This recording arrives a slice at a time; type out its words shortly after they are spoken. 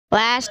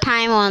Last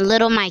time on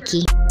Little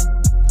Mikey.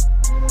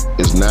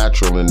 It's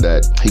natural in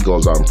that he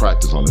goes out and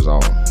practice on his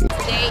own.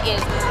 Today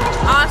is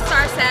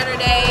All-Star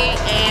Saturday,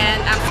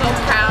 and I'm so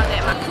proud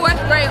that my 4th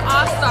grade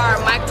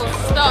All-Star, Michael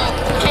Stokes,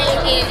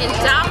 came in and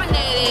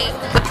dominated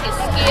with his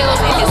skills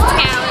and his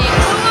talent.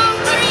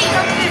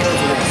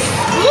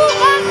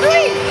 1, 2,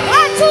 3.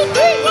 1,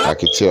 2, 3. I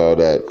could tell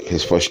that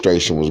his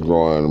frustration was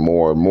growing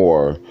more and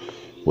more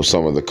with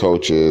some of the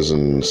coaches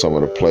and some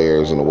of the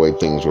players and the way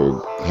things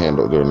were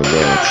handled during the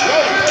game.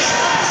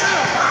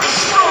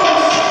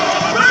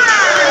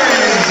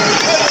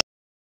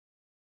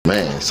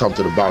 Man,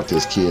 something about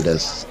this kid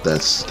that's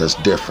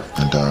different,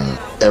 and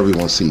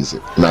everyone sees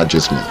it, not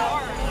just me.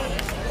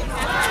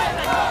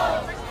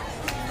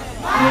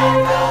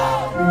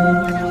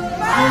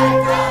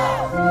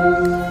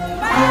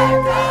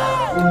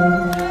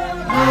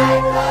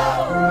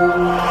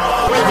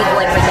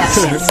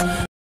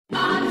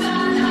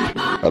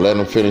 I let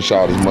him finish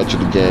out as much of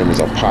the game as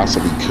I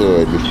possibly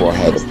could before I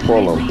had to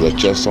pull him. I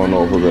just don't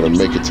know if we're going to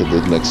make it to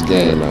the next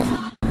game now.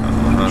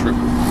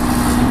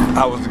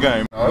 How was the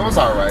game? It was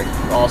all right.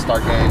 All-star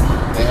game.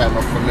 They had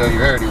no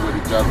familiarity with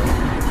each other.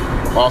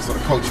 Also, the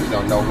coaches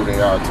don't know who they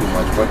are too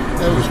much, but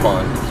it was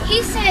fun.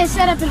 He said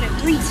set up in a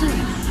 3-2.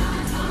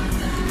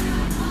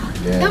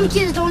 Yeah. Them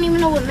kids don't even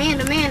know what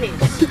man-to-man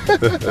is.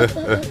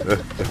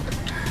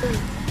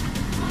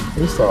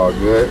 It's all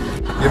good.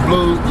 Your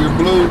blue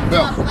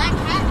belt. Black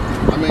hat?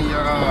 I mean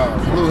your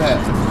blue hat.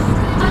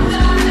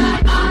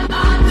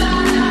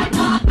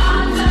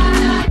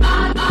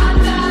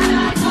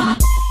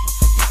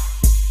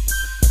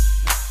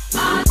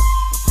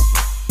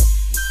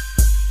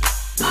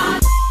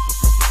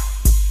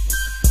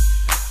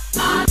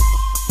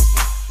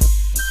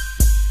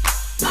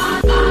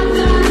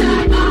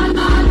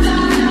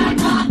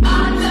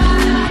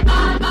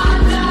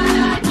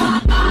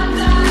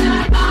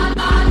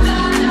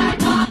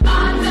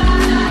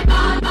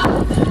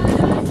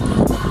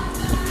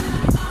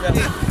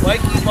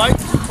 Mike,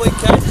 you play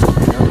catch. You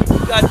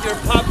got your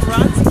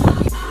paparazzi.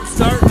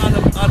 Start on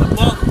the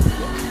ball.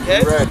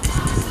 Okay? Ready.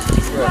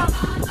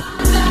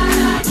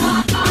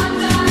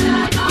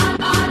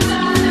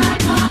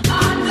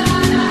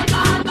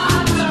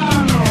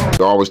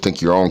 You always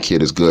think your own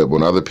kid is good, but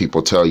when other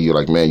people tell you,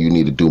 like, man, you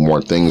need to do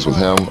more things with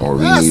him, or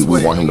we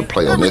want him to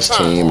play on this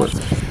team, or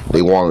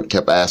they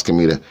kept asking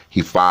me to,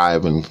 he's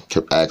 5 and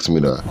kept asking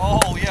me to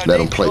let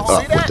him play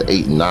up with the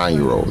 8 and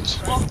 9-year-olds.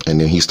 And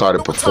then he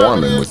started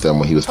performing with them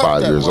when he was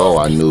 5 years old.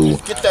 I knew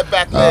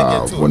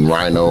when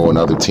Rhino and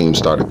other teams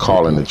started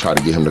calling to try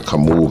to get him to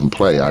come move and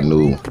play, I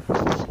knew,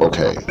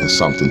 okay, there's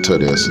something to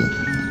this, and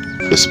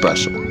it's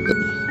special.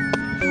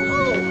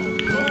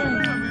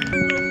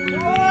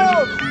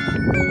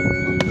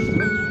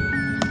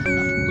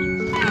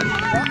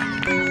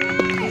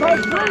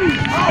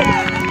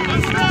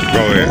 Go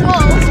ahead.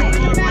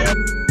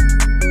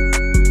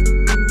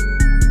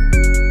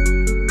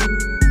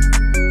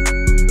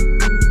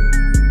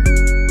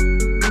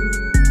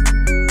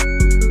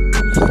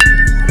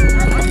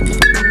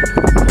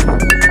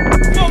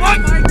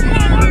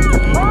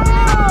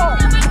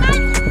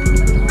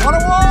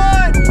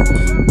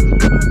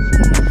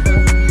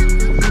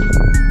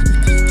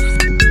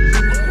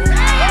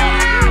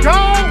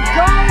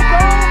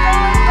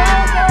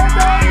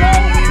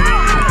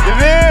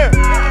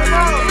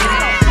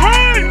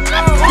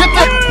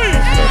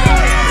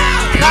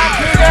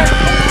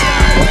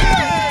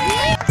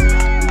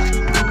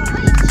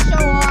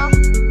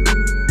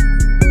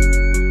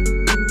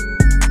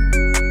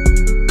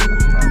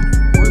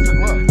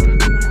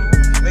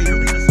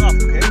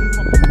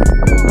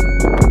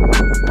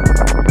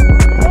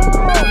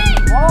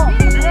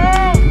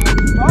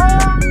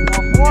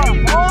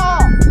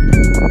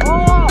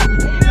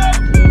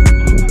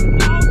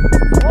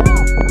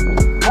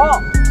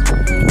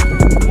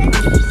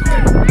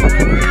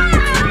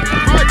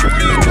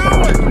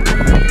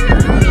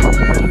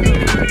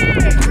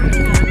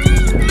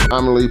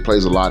 He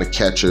plays a lot of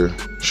catcher,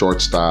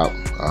 shortstop.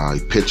 He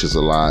pitches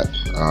a lot.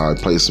 He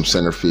plays some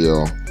center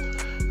field.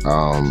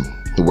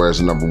 He wears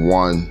the number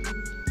 1,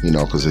 you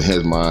know, because in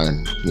his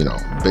mind, you know,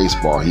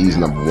 baseball, he's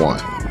number 1.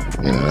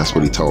 You know, that's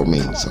what he told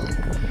me. So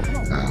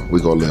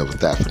we gonna live with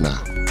that for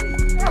now.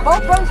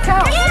 Both runs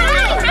count.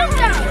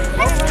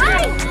 That's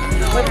fine.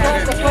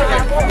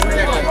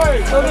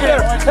 Over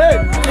here. Hey,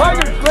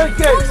 Tigers, great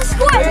game. What's the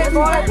score?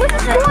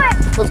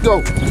 Let's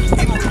go.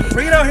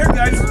 Bring it out here,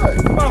 guys.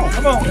 Come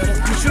on.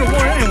 You should have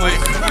won anyway.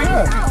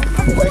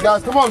 Hey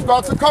guys, come on, go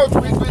out to coach.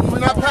 We're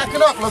not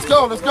packing up. Let's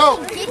go.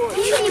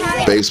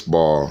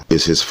 Baseball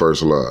is his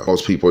first love.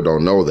 Most people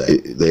don't know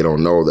that. They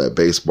don't know that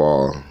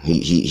baseball,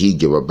 he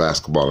give up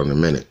basketball in a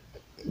minute,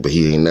 but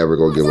he ain't never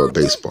gonna give up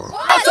baseball.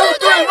 1, 2,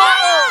 3,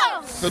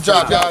 Good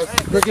job, guys.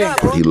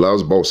 He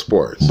loves both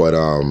sports, but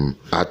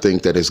I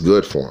think that it's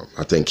good for him.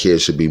 I think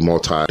kids should be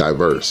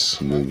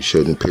multi-diverse. You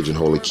shouldn't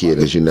pigeonhole a kid,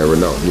 as you never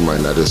know. He might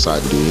not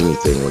decide to do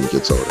anything when he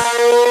gets older. He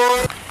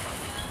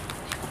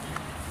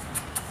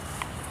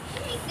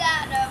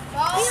got a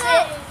ball in his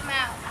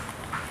mouth.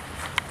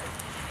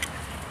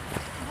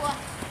 What?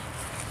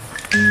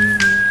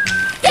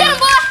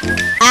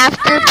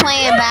 After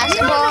playing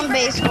basketball and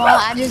baseball,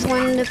 I just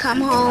wanted to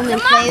come home and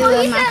play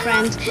with my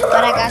friends,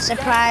 but I got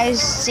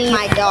surprised seeing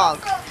my dog.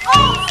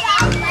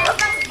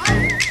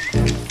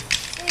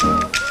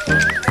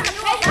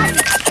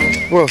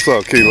 What's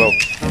up, Kilo? You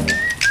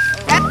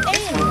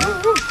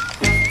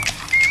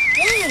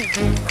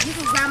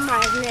can grab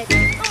my neck.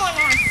 Come on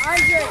now.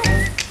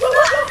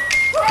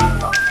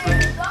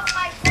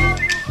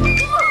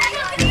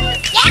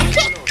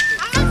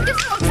 I'm gonna get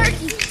some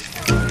turkey.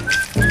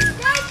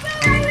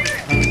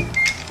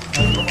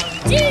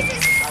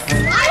 Jesus!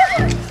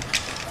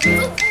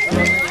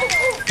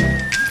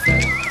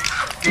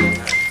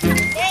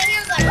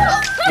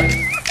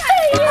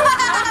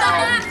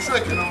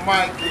 Tricking him,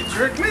 Mike. He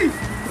tricked me.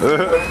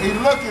 He's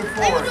looking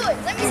for Let me do it.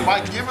 Let me it.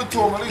 Mike, give it to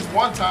him at least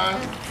one time.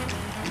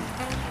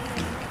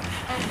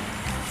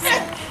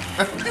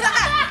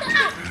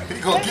 He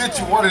gonna get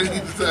you one of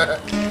these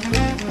times.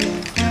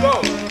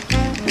 Go.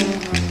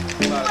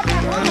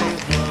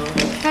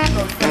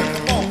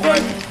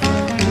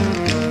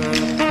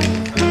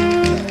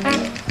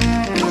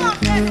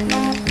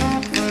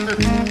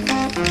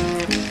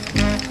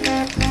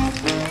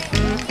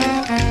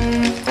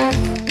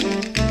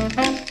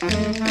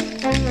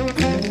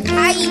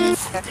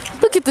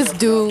 Look at this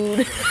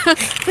dude.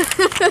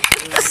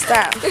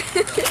 Stop. Look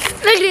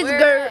at this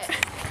girl.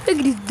 Look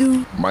at this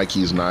dude.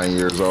 Mikey's 9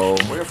 years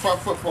old. Where your front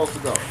foot supposed to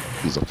go?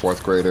 He's a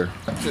 4th grader.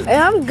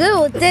 I'm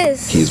good with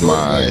this. He's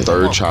my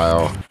 3rd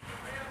child.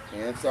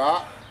 Hands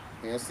up.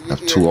 Hands to I your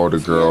have 2 older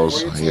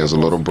girls. He has a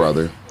little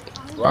brother.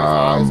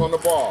 Eyes on the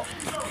ball.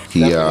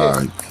 He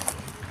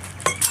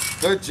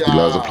Good job. he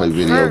loves to play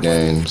video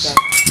games.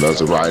 Loves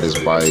to ride his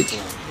bike.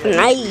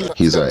 Nice.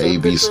 He's an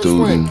AB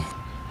student.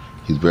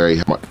 He's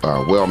very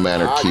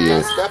well-mannered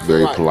kid,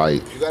 very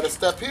polite. You gotta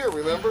step here,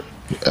 remember?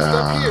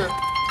 Step here.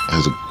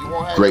 Has a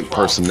great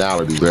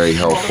personality, very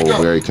helpful,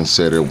 very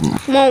considerate.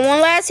 Come on,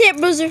 one last hit,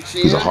 Bruiser.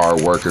 He's a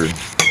hard worker.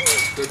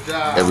 Good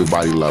job.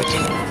 Everybody loves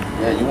him.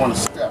 Yeah, you want to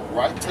step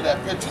right to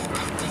that pitcher.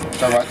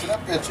 Step right to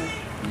that pitcher.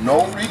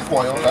 No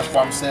recoil. That's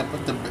why I'm saying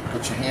put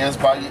your hands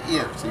by your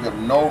ear. So you have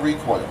no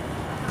recoil.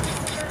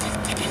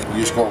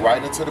 You just go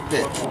right into the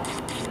pitch.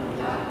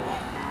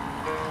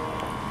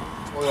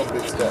 Oil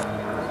big step.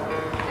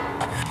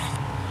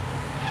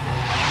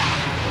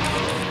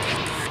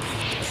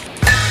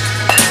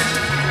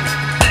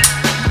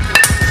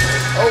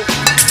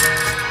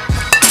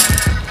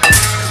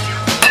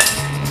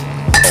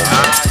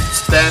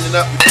 Standing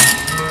up.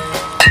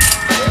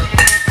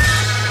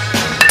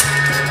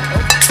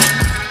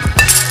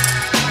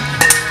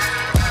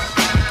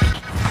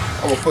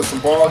 I'm gonna put some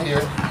ball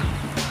here. You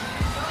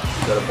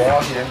got a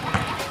ball here.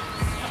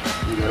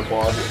 You got a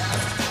ball here.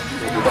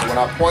 When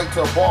I point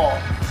to a ball,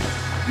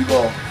 you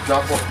go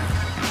jump up.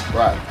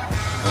 Right.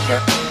 Okay.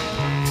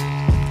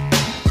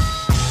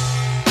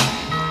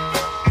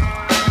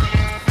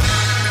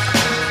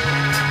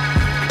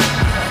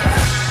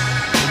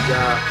 Good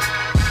job.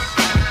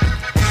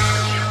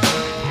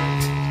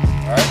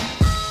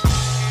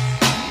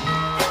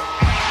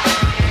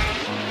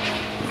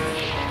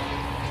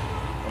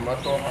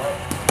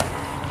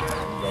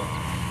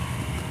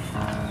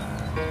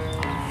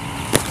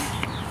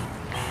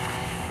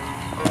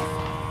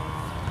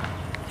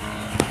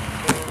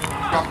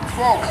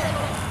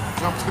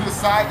 Jump to the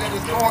side that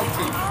it's going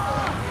to.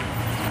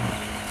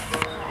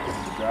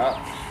 Good job.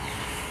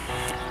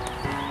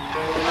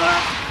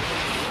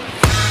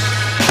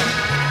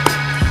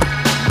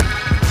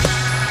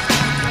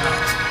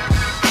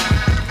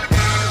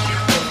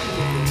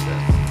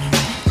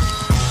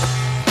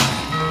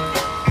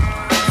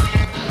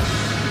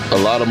 A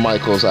lot of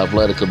Michael's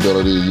athletic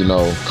ability, you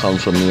know,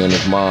 comes from me and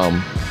his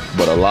mom,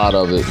 but a lot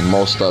of it,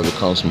 most of it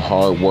comes from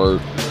hard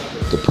work,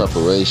 the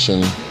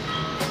preparation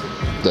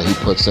that he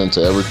puts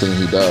into everything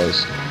he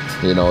does.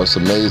 You know, it's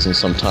amazing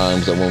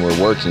sometimes that when we're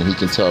working, he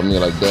can tell me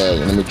like, Dad,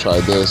 let me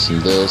try this,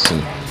 and,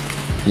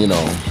 you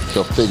know,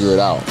 he'll figure it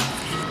out,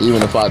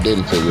 even if I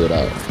didn't figure it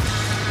out.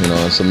 You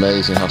know, it's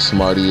amazing how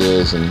smart he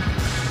is and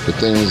the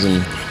things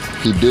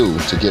he do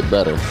to get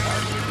better.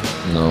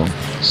 You know,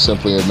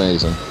 simply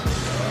amazing.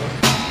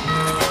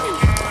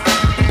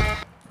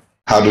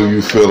 How do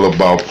you feel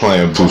about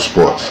playing 2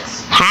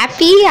 sports?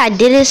 Happy? I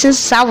did it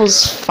since I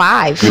was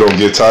 5. You don't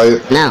get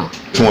tired? No.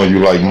 Which one you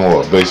like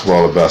more,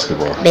 baseball or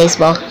basketball?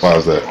 Baseball. Why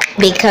is that?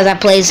 Because I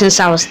played since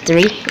I was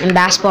 3, and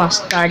basketball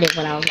started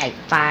when I was like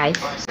 5.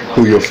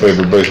 Who your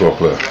favorite baseball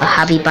player? A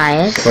hobby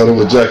bias. Started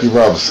with Jackie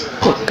Robinson.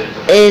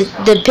 It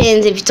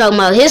depends if you're talking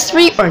about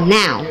history or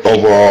now.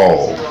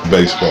 Overall,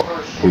 baseball,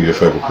 who your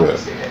favorite player?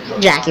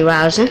 Jackie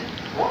Robinson.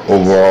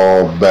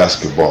 Overall,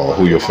 basketball,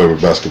 who your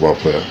favorite basketball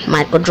player?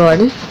 Michael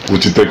Jordan.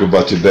 What you think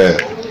about your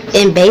dad?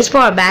 In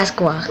baseball or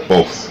basketball?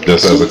 Both,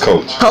 just as a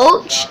coach.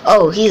 Coach?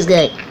 Oh, he's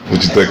good.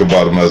 What you think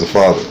about him as a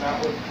father?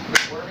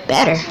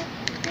 Better.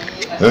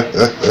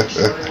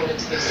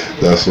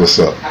 That's what's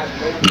up.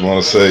 You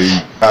want to say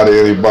hi to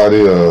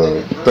anybody?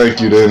 Thank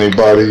you to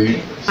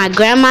anybody? My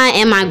grandma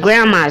and my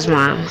grandma's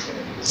mom.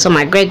 So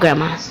my great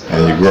grandma.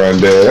 And your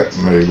granddad,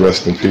 may he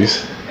rest in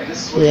peace.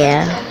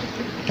 Yeah.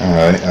 All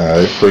right,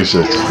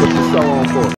 appreciate you. What's the show on for?